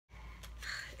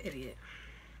Idiot.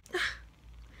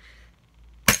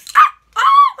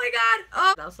 Oh my god.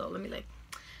 Oh. Also, let me like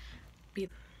be.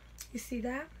 You see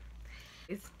that?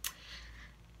 It's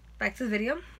back to the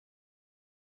video.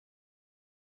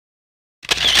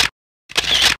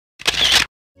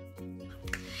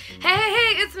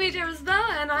 Hey, it's me, Yarisbel,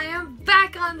 and I am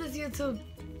back on this YouTube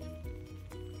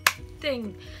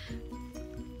thing.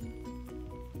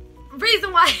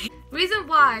 Reason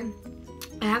why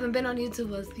I haven't been on YouTube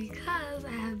was because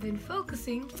I have been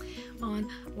focusing on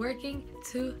working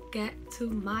to get to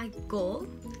my goal,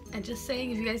 and just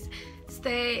saying, if you guys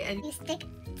stay and you stick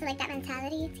to like that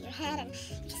mentality to your head, and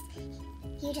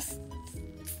you just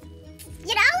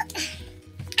you know.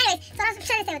 Anyways, so what I was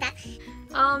trying to say with that.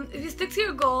 If you stick to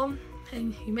your goal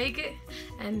and you make it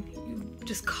and you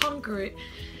just conquer it,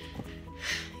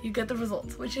 you get the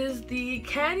results, which is the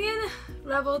Canon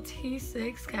Rebel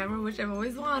T6 camera, which I've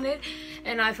always wanted,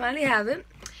 and I finally have it.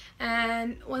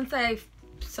 And once I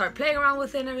start playing around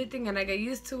with it and everything and I get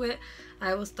used to it,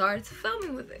 I will start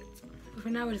filming with it. But for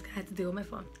now, we're just gonna have to deal with my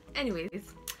phone.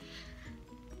 Anyways,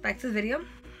 back to the video.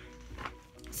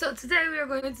 So today we are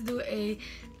going to do a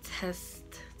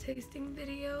tasting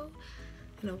video,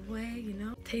 in a way, you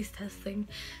know, taste testing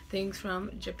things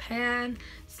from Japan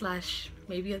 /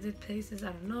 maybe other places.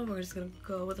 I don't know. We're just gonna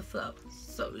go with the flow.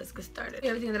 So let's get started.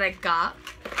 Everything that I got,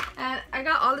 and I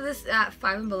got all of this at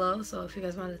 5 and Below. So if you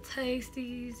guys want to taste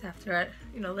these after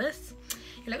this,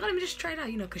 you're like, oh, let me just try it out,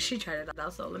 because she tried it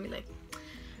out. So let me like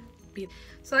be.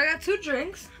 So I got 2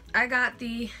 drinks. I got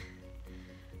the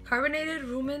carbonated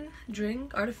rumen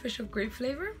drink, artificial grape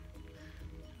flavor.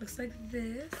 Looks like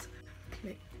this.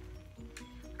 Wait.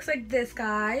 Looks like this,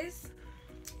 guys.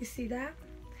 You see that?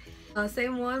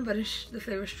 Same one, but it's the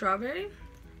flavor strawberry.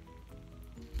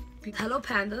 Hello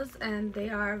Pandas, and they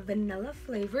are vanilla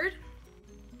flavored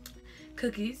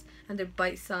cookies, and they're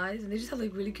bite-sized, and they just have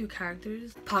like really cute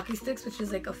characters. Pocky sticks, which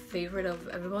is like a favorite of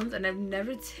everyone's, and I've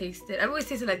never tasted. I've always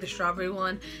tasted like the strawberry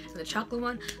one and the chocolate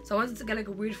one, so I wanted to get like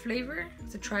a weird flavor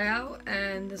to try out,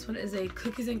 and this one is a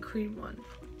cookies and cream one.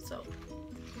 So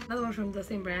another one from the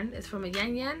same brand. It's from a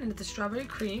Yan Yan, and it's a strawberry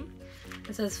cream.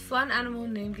 It says fun animal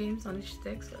name games on each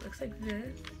stick, so it looks like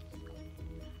this.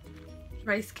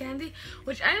 Rice candy,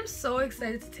 which I am so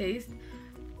excited to taste,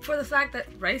 for the fact that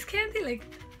rice candy, like,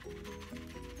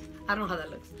 I don't know how that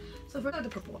looks. So for the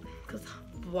purple one, because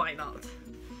why not?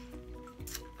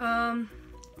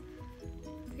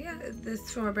 Yeah, this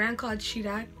is from a brand called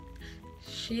Shirakiku.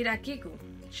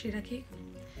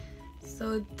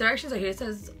 So directions are here. It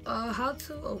says how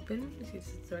to open. You see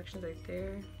the directions right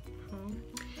there.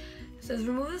 It says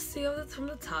remove the seal from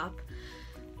the top.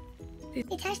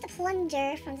 Detach the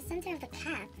plunger from the center of the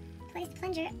cap. Place the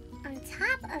plunger on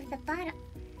top of the bottom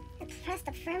and press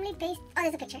the firmly based. Oh,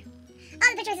 there's a picture. Oh,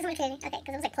 the picture is more clearly. Okay, because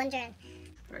it was like plunger. And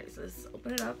alright, so let's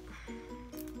open it up.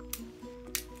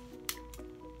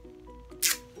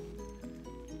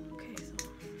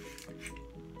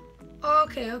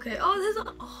 Okay. Oh, there's a.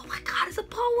 Oh my god, it's a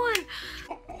paw one.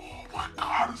 Oh my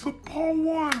god, it's a paw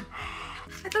one.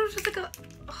 I thought it was just like a.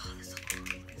 Oh, this is so cool.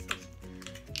 Okay, so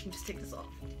let me just take this off.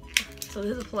 So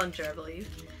this is a plunger, I believe,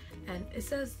 and it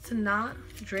says to not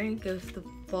drink if the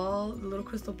little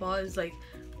crystal ball is like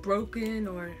broken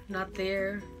or not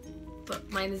there, but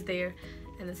mine is there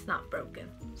and it's not broken.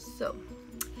 So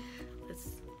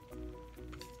let's.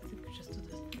 I think we just do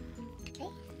this. Okay,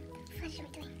 what should we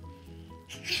doing?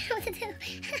 I don't know what to do.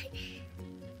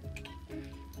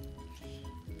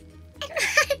 I don't know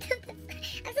how to do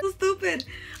this. I'm so stupid.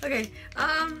 Okay,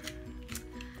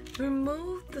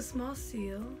 remove the small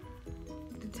seal.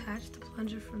 Detach the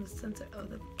plunger from the center of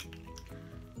the.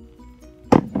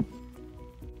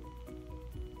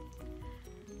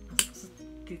 I'm supposed to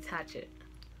detach it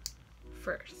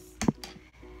first.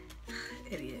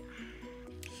 Idiot.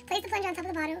 Place the plunger on top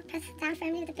of the bottle. Press down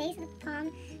firmly with the base of the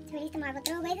palm to release the marble.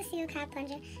 Throw away the seal cap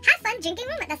plunger. Have fun drinking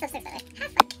moment. That's so sick.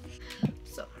 Have fun.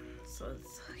 So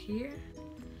it's here,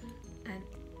 and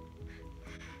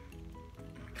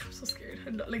I'm so scared. I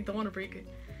don't want to break it.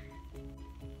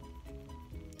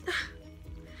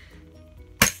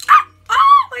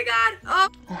 Oh my god! Oh.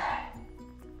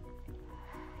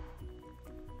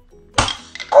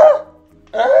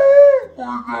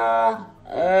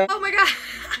 Oh my god!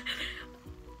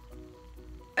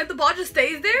 And the ball just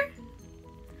stays there?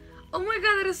 Oh my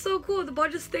god, that is so cool. The ball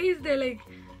just stays there, like.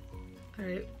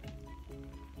 Alright.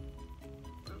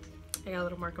 I got a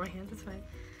little mark on my hand, that's fine.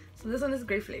 So this one is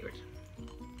grape flavored.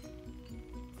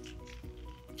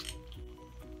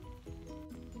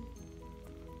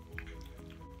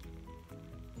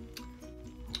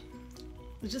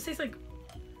 It just tastes like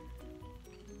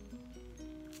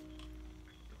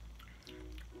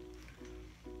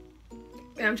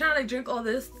Okay, I'm trying to like drink all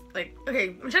this. Like, okay,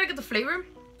 I'm trying to get the flavor.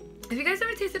 Have you guys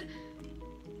ever tasted?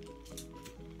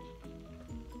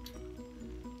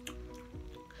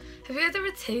 Have you guys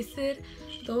ever tasted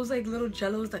those like little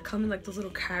jellos that come in like those little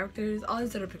characters? I'll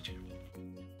insert a picture.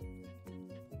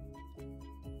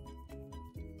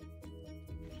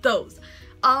 Those.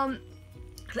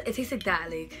 It tastes like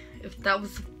that, like if that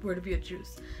was were to be a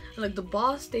juice. And, like the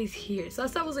ball stays here. So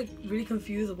that's why I was like really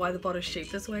confused of why the bottle is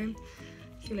shaped this way.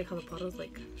 See like how the bottle's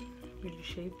like really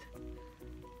shaped.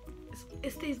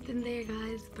 It stays in there,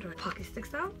 guys. But our pocket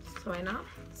sticks out. So why not?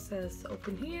 It says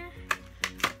open here.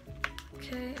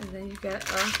 Okay, and then you get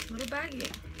a little baggie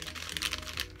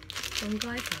from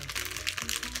Glycol.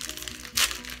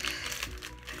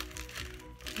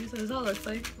 So this all looks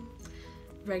like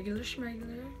regular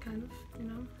schmegular, kind of, you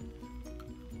know.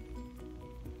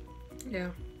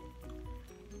 Yeah.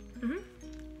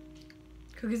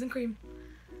 Cookies and cream.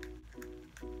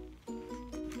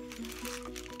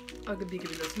 Oh, could be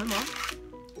those. My mom.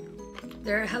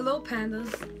 They're Hello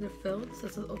Pandas. They're filled, so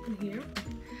it says open here.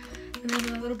 And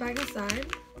then a little bag inside.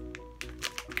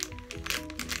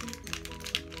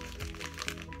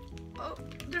 Oh,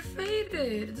 they're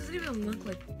faded. It doesn't even look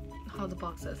like how the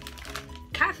box says.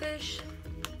 Catfish.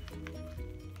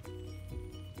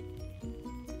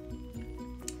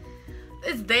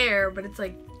 It's there, but it's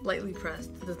like lightly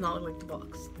pressed. It does not look like the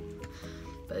box.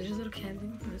 But it's just a little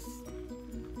candy.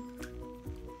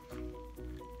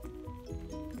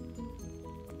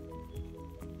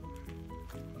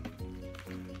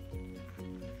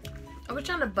 I was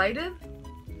trying to bite it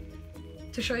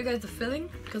to show you guys the filling,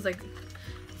 because like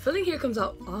the filling here comes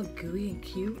out all gooey and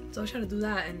cute. So I was trying to do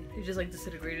that and it just like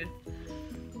disintegrated.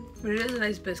 But it is a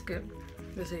nice biscuit.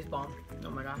 This is bomb. Oh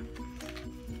my god.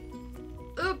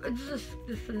 Oop, it just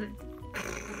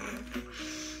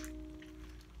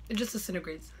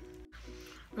disintegrates.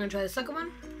 We're gonna try the second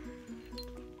one.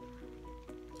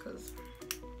 Because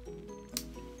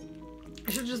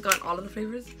I should have just gotten all of the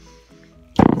flavors.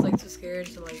 I was like too scared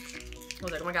to like, I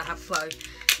was like, oh my god, half a fly. I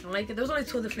don't like it. There was only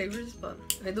 2 other flavors, but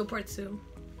if I do part 2,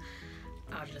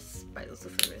 I'll just buy those 2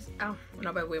 flavors. Ow, and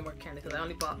I'll buy way more candy because I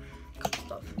only bought a couple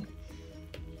stuff.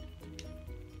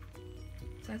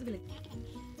 So I have to be like,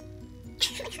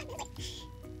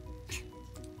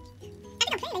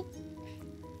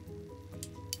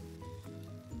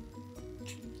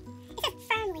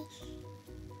 firmly.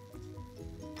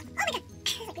 Oh my god!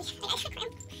 I got a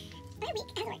cramp. Very weak.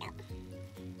 How do I go?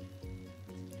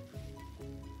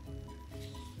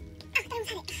 Oh, that one's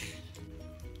had it.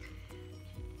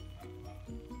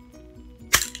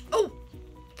 oh!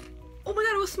 Oh my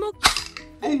god, it was smoke!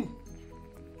 Oh!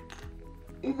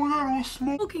 Oh my god, it was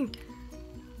Smoking!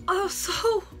 Oh, that was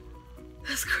so...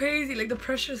 That's crazy. Like, the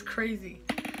pressure is crazy.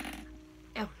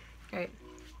 Yeah. Alright.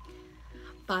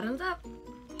 Bottoms up.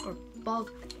 Or balls.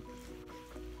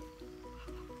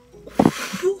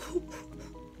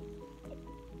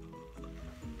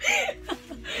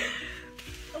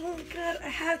 Oh my god, I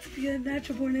have to be a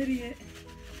natural born idiot.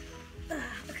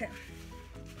 Okay.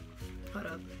 Hold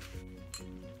up.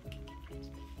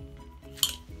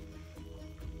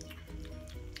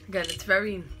 Again, it's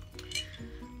very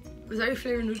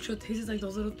flavor neutral. It tastes like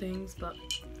those little things, but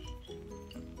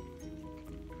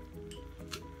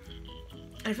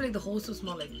I feel like the whole still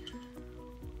smell like,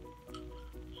 I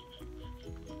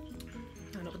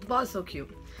don't know, but the ball is so cute.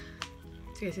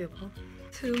 So you guys see the ball?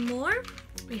 2 more.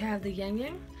 We have the Yang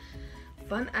Yang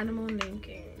Fun Animal Name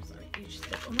Games on each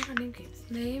step. Oh my god, name games.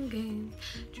 Name game.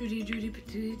 Judy, Judy,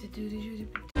 Judy, Judy.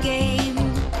 Game.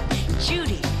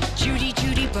 Judy, Judy,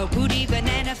 Judy, Bo Booty,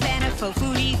 Banana, Fana, Fo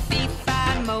Foodie, Thief,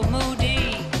 Fan, Mo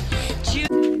Moody.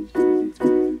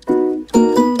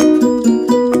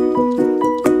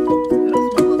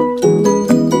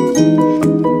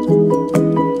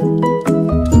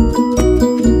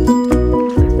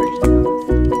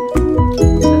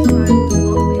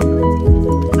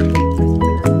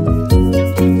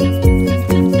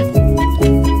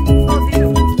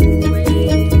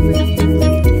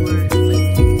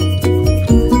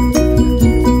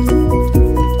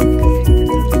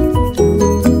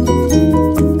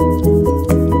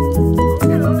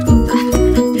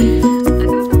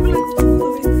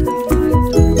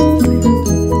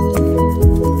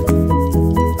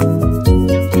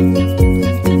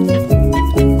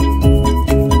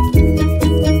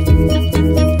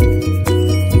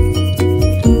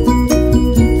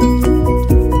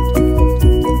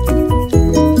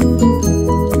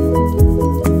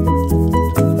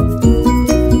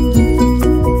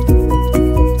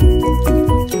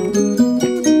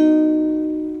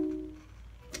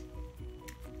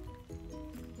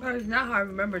 That is not how I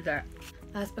remembered that.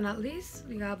 Last but not least,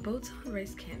 we got Botan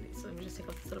rice candy. So let me just take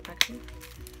out this little packaging.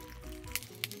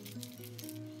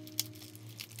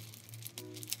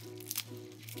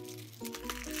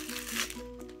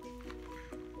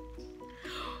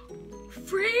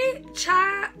 Free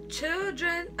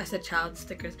children, I said child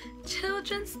stickers.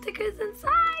 Children stickers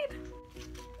inside.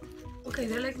 Okay,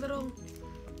 they're like little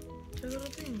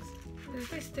things.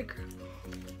 There's my sticker.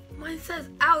 Mine says,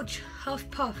 ouch, huff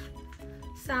puff.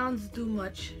 Sounds too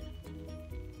much.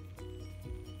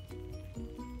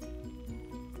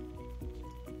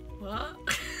 What?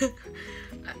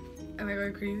 Am I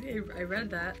going crazy? I read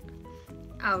that.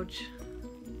 Ouch.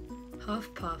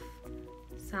 Huff puff.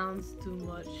 Sounds too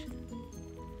much.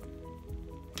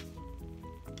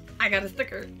 I got a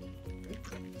sticker.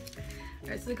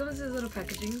 Alright, so it comes in this little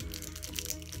packaging.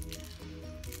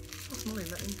 Oh, smelling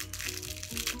button.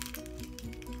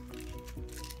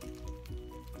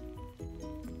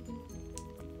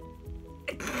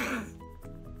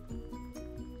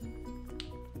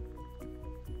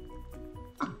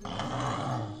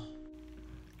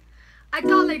 I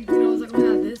thought, like, you know, I was like,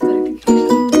 oh, this, but I think actually,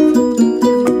 because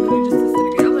it's literally just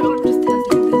disintegrate. I'm like, oh, just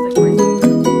test it. This is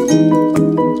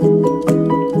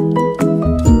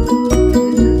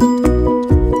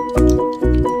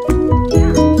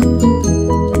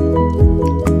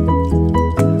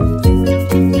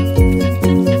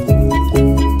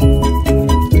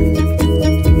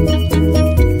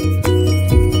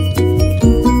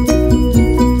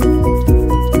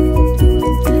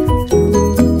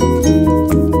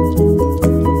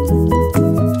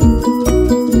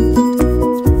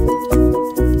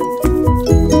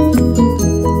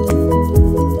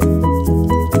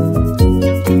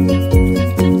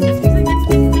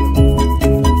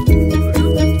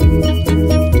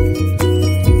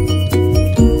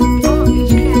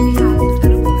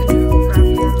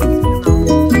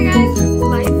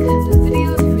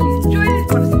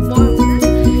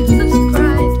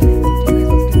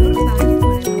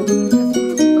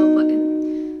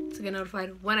like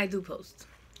when I do post.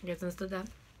 You guys understood that?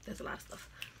 That's a lot of stuff.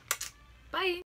 Bye!